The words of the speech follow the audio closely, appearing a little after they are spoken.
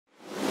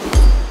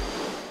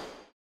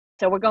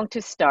So we're going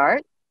to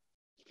start.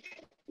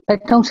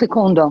 Aspetta un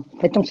secondo.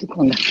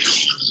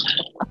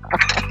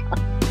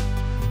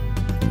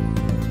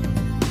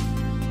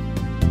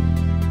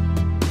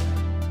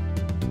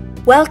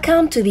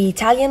 Welcome to the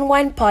Italian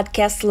Wine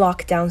Podcast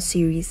Lockdown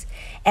Series.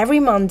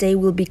 Every Monday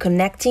we'll be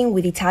connecting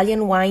with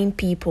Italian wine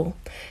people.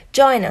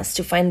 Join us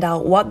to find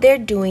out what they're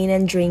doing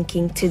and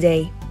drinking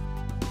today.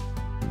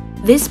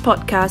 This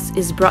podcast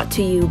is brought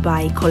to you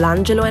by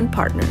Colangelo &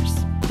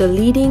 Partners, the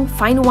leading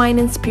fine wine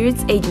and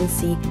spirits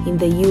agency in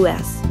the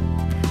US.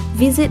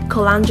 Visit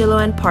Colangelo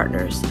 &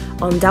 Partners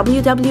on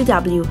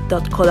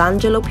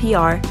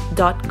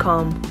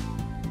www.colangelopr.com.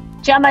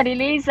 Ciao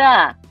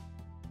Marilisa.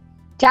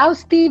 Ciao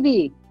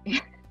Stevie.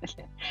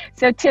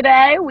 So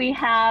today we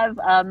have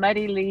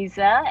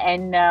Marilisa,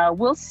 and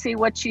we'll see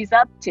what she's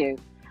up to.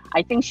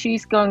 I think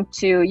she's going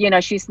to,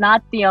 she's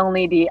not the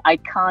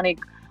iconic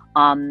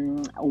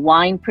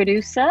wine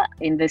producer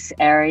in this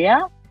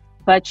area,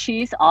 but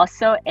she's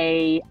also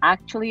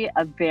actually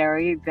a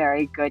very,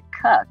 very good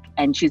cook.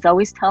 And she's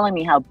always telling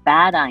me how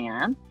bad I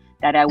am,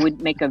 that I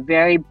would make a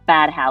very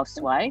bad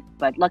housewife.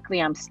 But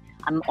luckily I'm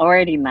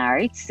already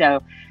married.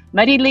 So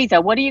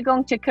Marilisa, what are you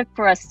going to cook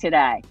for us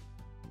today?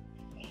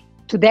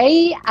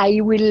 Today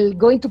I will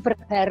going to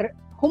prepare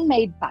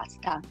homemade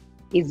pasta.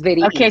 It's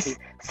very easy.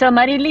 So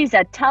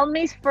Marilisa, tell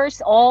me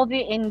first all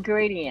the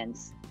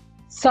ingredients.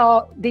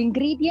 So the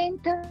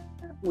ingredient,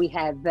 we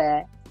have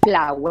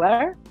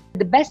flour.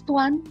 The best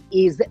one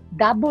is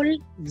 00.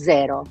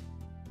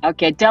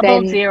 Okay,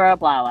 00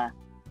 flour.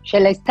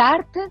 Shall I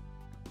start?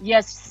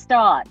 Yes,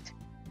 start.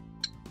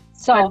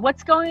 So but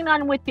what's going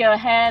on with your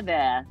hair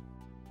there?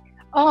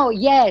 Oh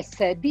yes,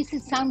 this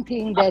is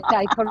something that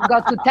I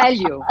forgot to tell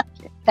you.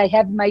 I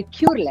have my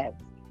curler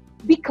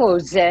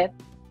because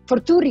for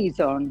two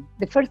reasons.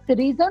 The first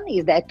reason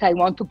is that I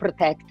want to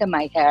protect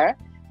my hair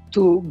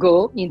to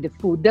go in the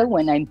food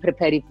when I'm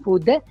preparing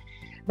food. But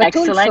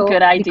excellent, also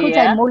good idea. Because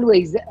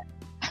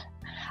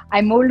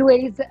I'm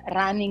always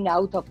running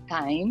out of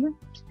time,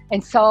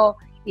 and so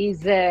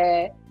is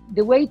the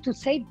way to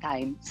save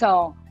time.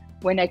 So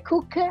when I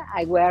cook,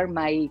 I wear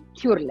my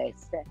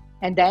curlers,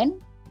 and then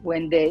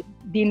when the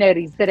dinner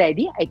is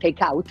ready, I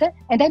take out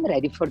and I'm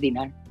ready for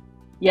dinner.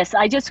 Yes,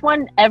 I just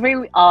want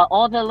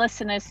all the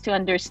listeners to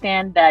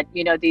understand that,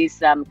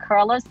 these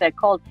curlers, they're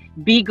called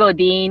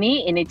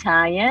bigodini in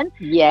Italian.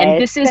 Yes.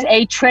 And this is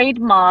a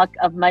trademark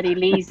of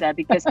Marilisa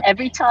because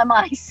every time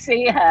I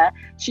see her,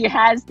 she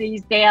has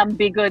these damn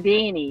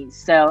bigodinis.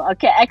 So,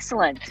 okay,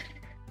 excellent.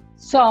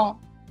 So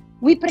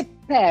we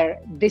prepare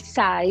the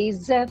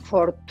size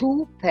for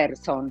two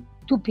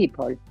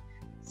people.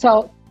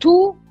 So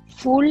 2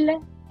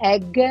 full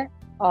egg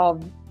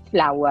of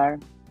flour.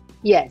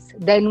 Yes,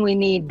 then we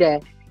need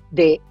the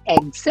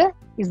eggs.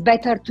 It's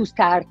better to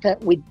start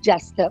with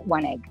just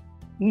 1 egg.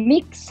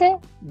 Mix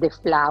the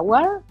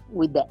flour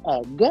with the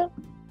egg.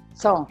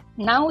 So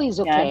now is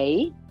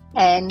okay.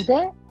 Yeah. And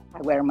I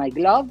wear my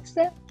gloves.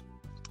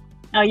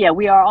 Oh yeah,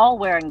 we are all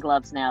wearing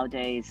gloves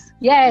nowadays.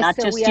 Yes, not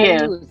just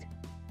you.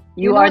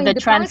 You are the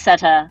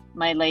trendsetter,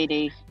 my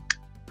lady.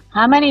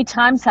 How many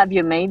times have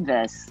you made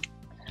this?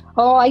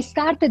 Oh, I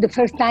started the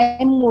first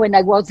time when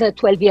I was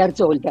 12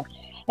 years old.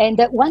 And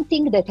one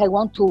thing that I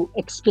want to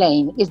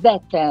explain is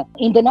that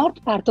in the north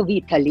part of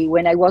Italy,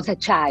 when I was a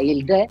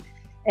child,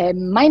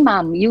 my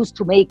mom used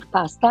to make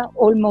pasta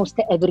almost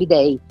every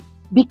day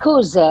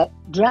because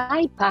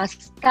dry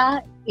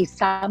pasta is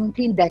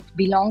something that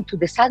belongs to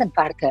the southern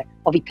part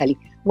of Italy,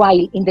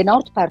 while in the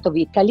north part of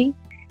Italy,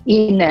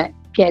 in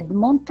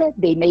Piedmont,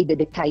 they made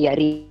the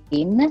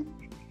tagliarine,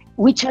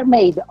 which are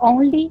made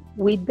only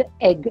with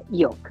egg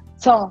yolk.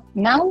 So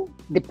now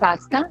the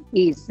pasta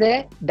is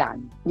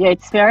done. Yeah,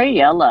 it's very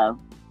yellow.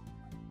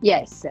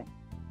 Yes,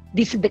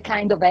 this is the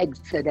kind of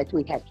eggs that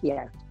we have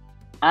here.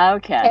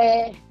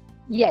 Okay.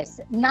 Yes,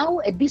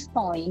 now at this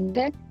point,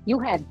 you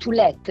have to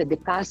let the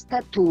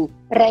pasta to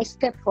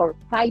rest for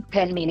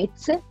 5-10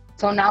 minutes.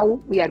 So now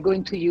we are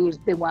going to use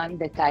the one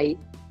that I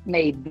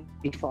made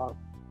before.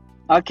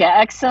 Okay,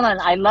 excellent.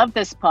 I love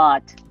this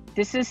pot.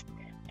 This is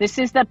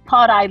the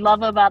pot I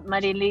love about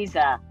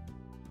Marilisa.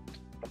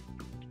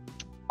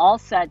 All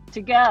set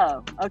to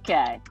go.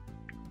 Okay.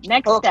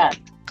 Next step.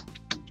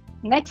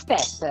 Next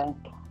step.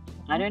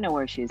 I don't know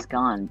where she's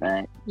gone,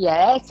 but...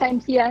 Yes, I'm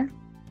here.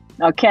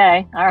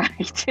 Okay. All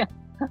right.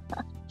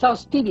 So,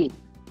 Stevie.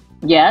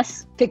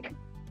 Yes?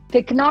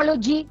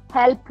 Technology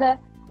help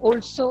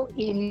also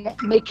in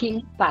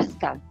making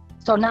pasta.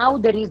 So now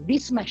there is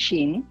this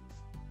machine.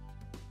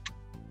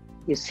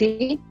 You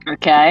see?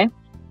 Okay.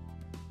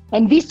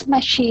 And this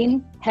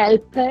machine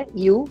help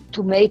you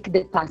to make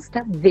the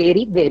pasta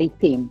very, very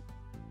thin.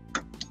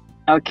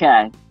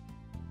 Okay.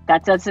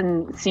 That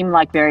doesn't seem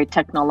like very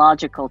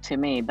technological to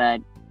me,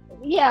 but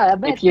yeah,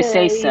 but if you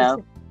say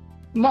so.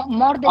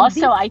 More than also,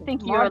 this, I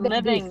think you're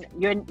living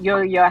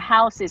your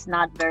house is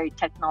not very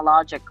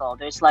technological.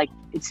 There's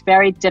it's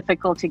very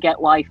difficult to get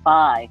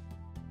Wi-Fi.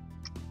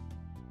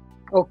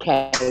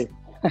 Okay.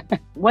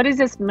 What is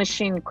this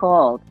machine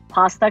called?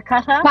 Pasta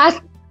cutter?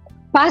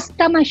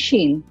 Pasta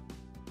machine.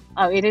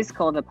 Oh, it is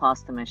called a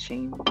pasta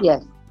machine.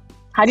 Yes.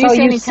 How do you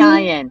say in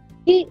Italian?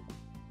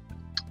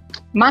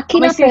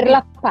 Macchina per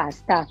la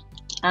pasta.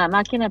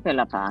 Macchina per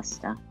la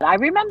pasta. I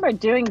remember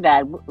doing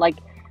that. Like,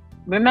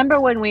 remember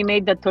when we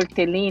made the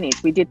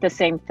tortellinis? We did the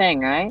same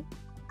thing, right?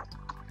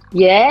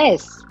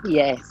 Yes,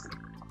 yes.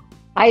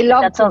 I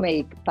love to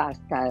make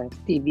pasta,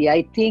 Stevie.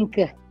 I think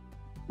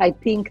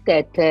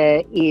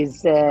that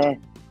is a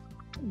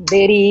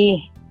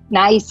very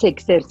nice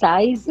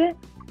exercise.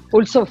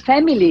 Also,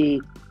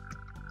 family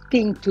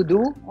thing to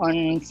do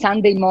on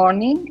Sunday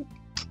morning.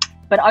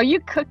 But are you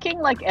cooking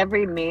like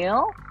every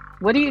meal?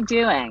 What are you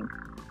doing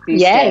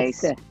these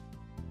days? Yes,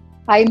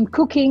 I'm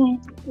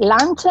cooking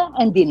lunch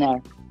and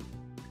dinner,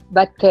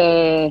 but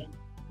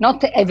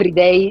not every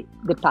day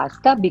the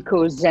pasta,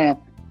 because I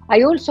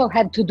also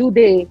have to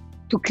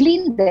to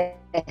clean the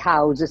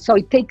house, so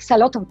it takes a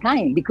lot of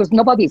time because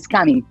nobody is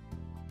coming.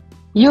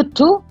 You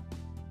too?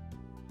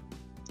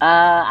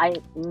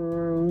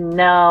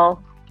 No.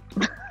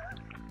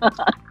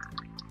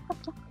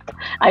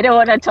 I don't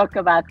want to talk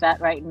about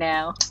that right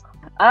now.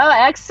 Oh,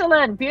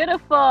 excellent.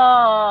 Beautiful.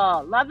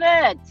 Love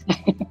it.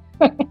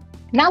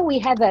 Now we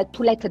have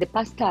to let the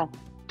pasta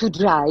to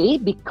dry,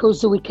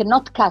 because we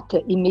cannot cut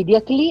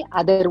immediately.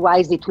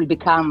 Otherwise, it will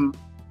become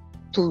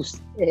too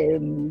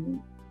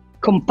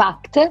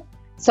compact.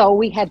 So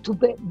we have to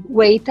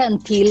wait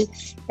until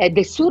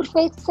the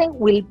surface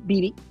will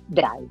be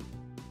dry.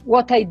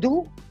 What I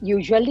do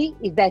usually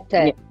is that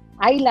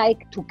I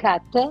like to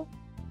cut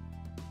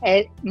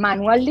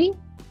manually.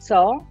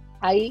 So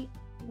I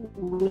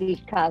will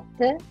cut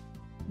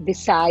the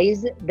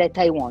size that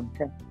I want,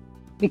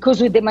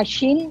 because with the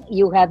machine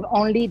you have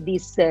only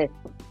these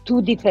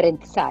two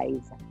different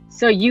sizes.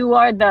 So you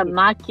are the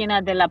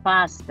macchina della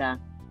pasta.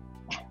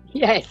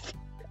 Yes.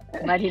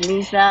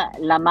 Marilisa,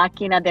 la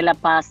macchina della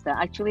pasta.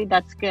 Actually,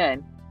 that's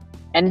good.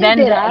 And then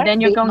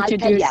you're going to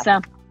do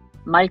some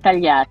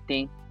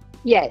maltagliati.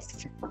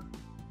 Yes.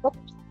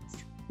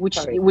 Oops.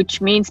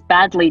 Which means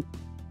badly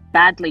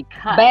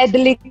cut.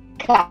 Badly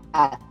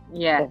cut.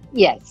 Yeah.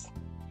 Yes.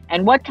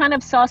 And what kind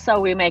of sauce are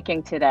we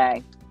making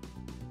today?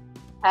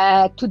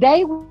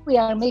 Today we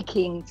are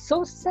making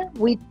sauce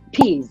with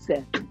peas.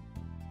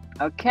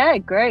 Okay,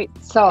 great.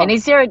 So, and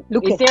is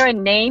there a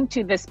name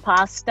to this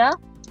pasta?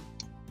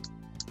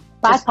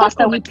 Pasta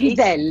con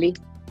piselli.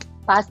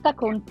 Pasta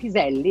con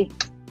piselli.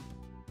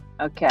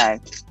 Okay,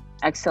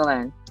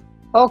 excellent.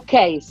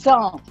 Okay,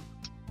 so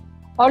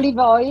olive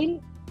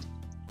oil,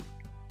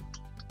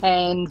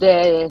 and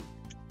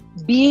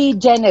be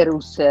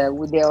generous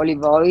with the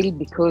olive oil,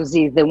 because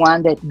it's the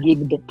one that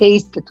gives the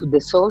taste to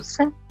the sauce.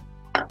 Okay.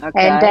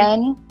 And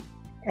then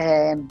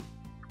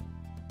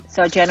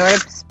so a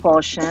generous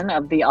portion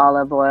of the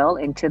olive oil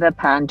into the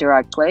pan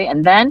directly,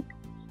 and then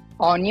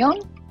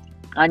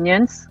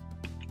onions.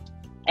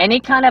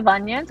 Any kind of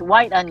onions,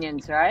 white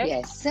onions, right?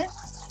 Yes.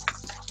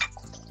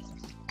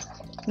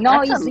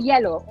 No, it's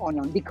yellow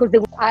onion, because they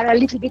are a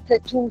little bit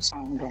too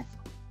strong.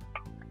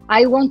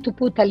 I want to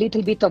put a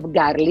little bit of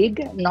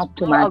garlic, not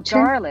too much.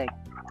 Garlic.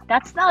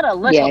 That's not a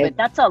little bit.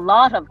 That's a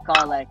lot of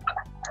garlic.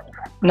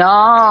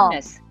 No.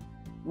 Goodness.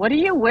 What are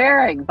you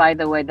wearing, by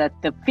the way?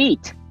 The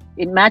feet.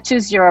 It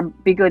matches your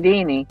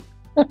bigodini.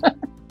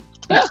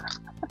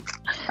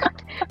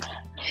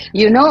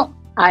 You know,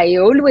 I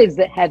always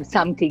have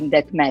something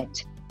that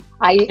match.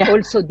 I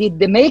also did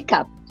the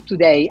makeup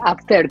today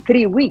after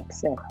 3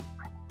 weeks.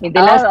 In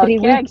the last 3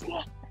 weeks.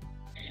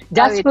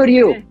 Just for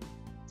you. Good.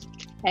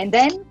 And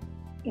then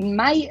in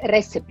my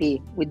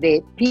recipe with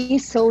the pea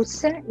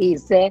sauce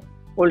is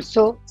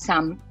also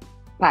some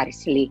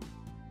parsley.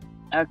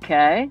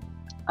 Okay.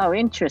 Oh,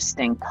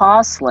 interesting.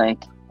 Parsley.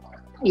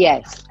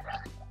 Yes.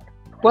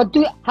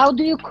 How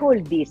do you call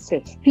this?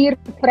 Stir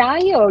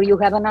fry, or you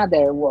have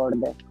another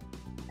word?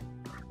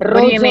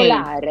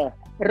 Rosolare.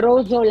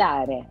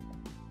 Rosolare.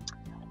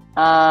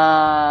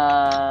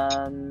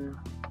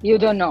 You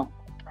don't know.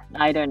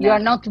 I don't know. You are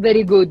not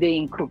very good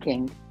in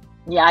cooking.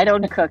 Yeah, I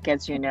don't cook,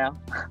 as you know.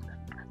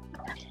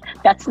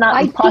 That's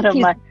not part of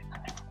my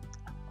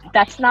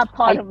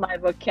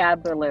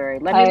vocabulary.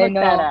 Let me look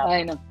that up.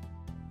 I know.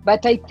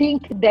 But I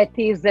think that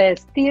is a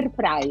stir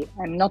fry.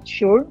 I'm not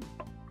sure.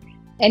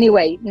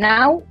 Anyway,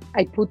 now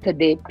I put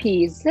the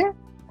peas.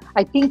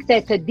 I think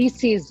that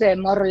this is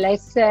more or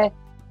less 2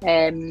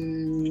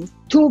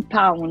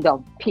 pounds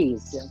of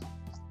peas.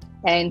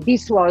 And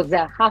this was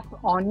a half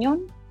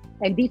onion.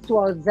 And this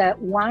was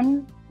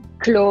 1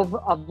 clove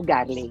of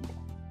garlic.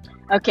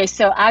 Okay,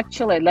 so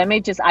actually,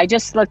 I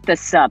just looked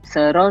this up.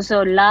 So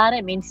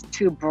rosolare means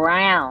to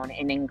brown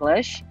in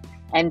English.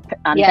 And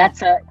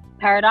that's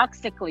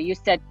paradoxically, you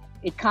said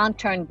it can't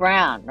turn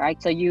brown,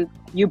 right? So you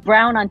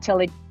brown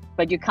until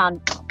but you can't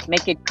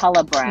make it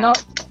color brown.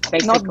 Not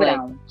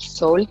brown.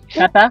 Salt.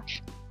 Pepper?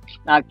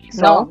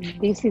 Salt? No,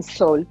 this is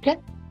salt.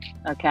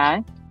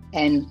 Okay.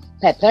 And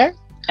pepper.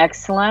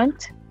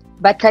 Excellent.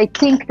 But I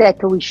think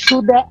that we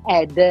should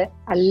add a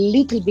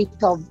little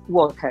bit of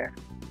water.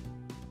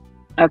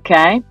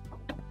 Okay.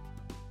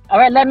 All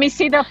right, let me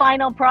see the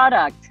final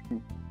product.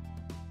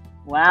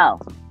 Wow.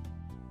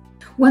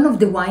 One of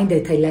the wine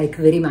that I like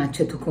very much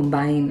to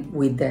combine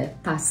with the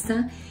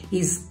pasta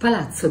is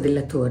Palazzo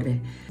della Torre,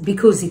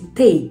 because it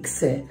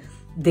takes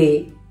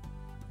the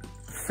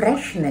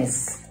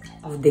freshness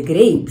of the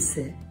grapes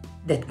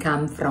that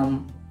come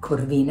from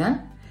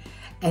Corvina,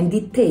 and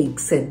it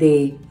takes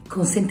the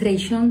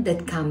concentration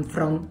that come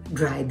from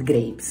dried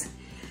grapes.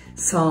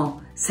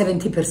 So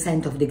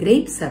 70% of the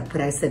grapes are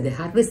pressed at the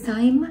harvest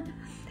time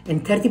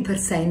and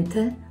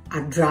 30%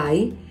 are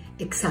dry,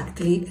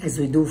 exactly as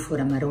we do for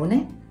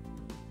Amarone.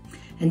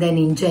 And then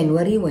in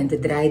January, when the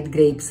dried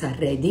grapes are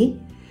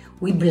ready,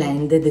 we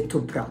blend the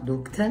two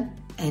products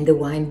and the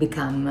wine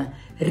becomes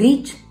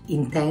rich,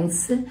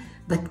 intense,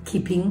 but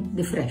keeping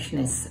the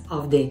freshness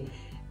of the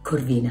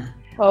Corvina.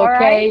 Okay. All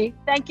right.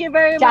 Thank you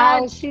very much.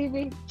 Ciao,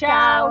 Stevie.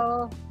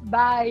 Ciao.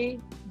 Bye.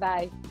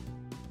 Bye.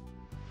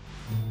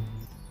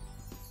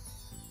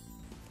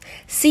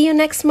 See you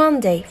next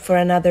Monday for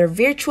another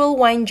virtual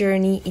wine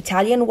journey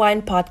Italian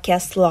wine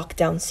podcast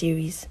lockdown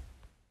series.